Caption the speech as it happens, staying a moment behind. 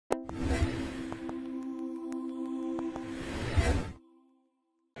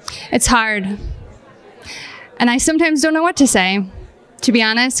It's hard. And I sometimes don't know what to say, to be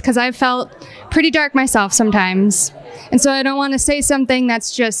honest, because I've felt pretty dark myself sometimes. And so I don't want to say something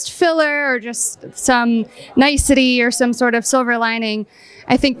that's just filler or just some nicety or some sort of silver lining.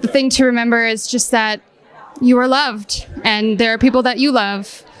 I think the thing to remember is just that you are loved and there are people that you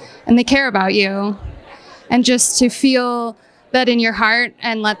love and they care about you. And just to feel that in your heart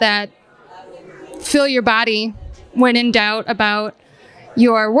and let that fill your body when in doubt about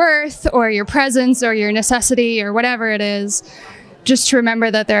your worth or your presence or your necessity or whatever it is, just to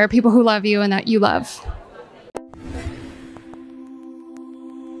remember that there are people who love you and that you love.